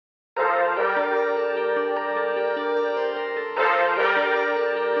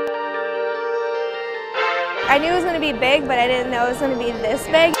I knew it was going to be big, but I didn't know it was going to be this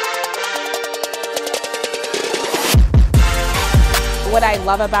big. What I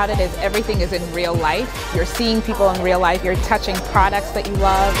love about it is everything is in real life. You're seeing people in real life. You're touching products that you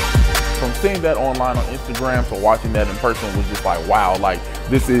love. From seeing that online on Instagram to watching that in person was just like, wow, like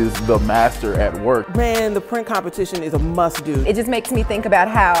this is the master at work. Man, the print competition is a must-do. It just makes me think about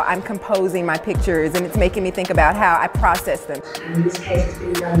how I'm composing my pictures, and it's making me think about how I process them. In this case, it's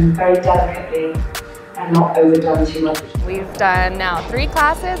been done very delicately and not overdone too much. We've done now 3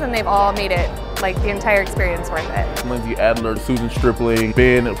 classes and they've all made it like the entire experience worth it. Lindsay Adler, Susan Stripling,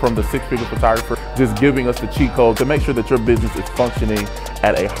 Ben from the Six Figure Photographer, just giving us the cheat code to make sure that your business is functioning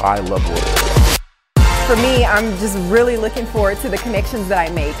at a high level. For me, I'm just really looking forward to the connections that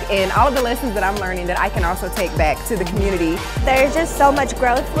I make and all of the lessons that I'm learning that I can also take back to the community. There's just so much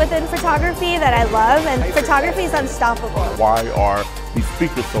growth within photography that I love, and photography is unstoppable. Why are these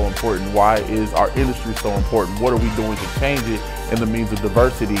speakers so important? Why is our industry so important? What are we doing to change it in the means of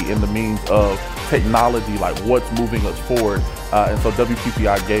diversity, in the means of technology, like what's moving us forward? And so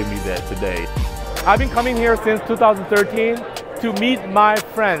WPPI gave me that today. I've been coming here since 2013 to meet my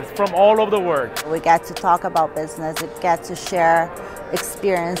friends from all over the world. We get to talk about business, we get to share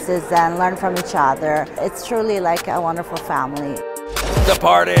experiences and learn from each other. It's truly like a wonderful family. The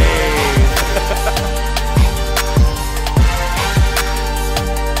party!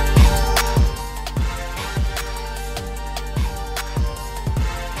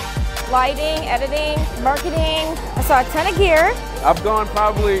 Lighting, editing, marketing. I saw a ton of gear. I've gone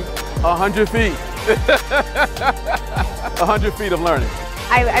probably 100 feet. 100 feet of learning.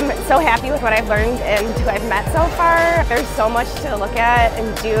 I'm so happy with what I've learned and who I've met so far. There's so much to look at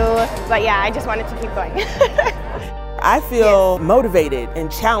and do, but yeah, I just wanted to keep going. I feel motivated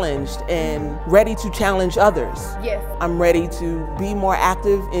and challenged and ready to challenge others. Yes. I'm ready to be more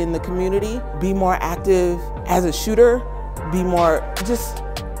active in the community, be more active as a shooter, be more, just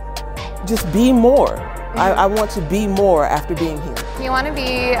be more. I want to be more after being here. If you want to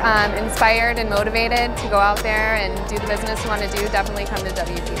be inspired and motivated to go out there and do the business you want to do, definitely come to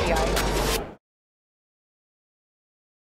WPPI.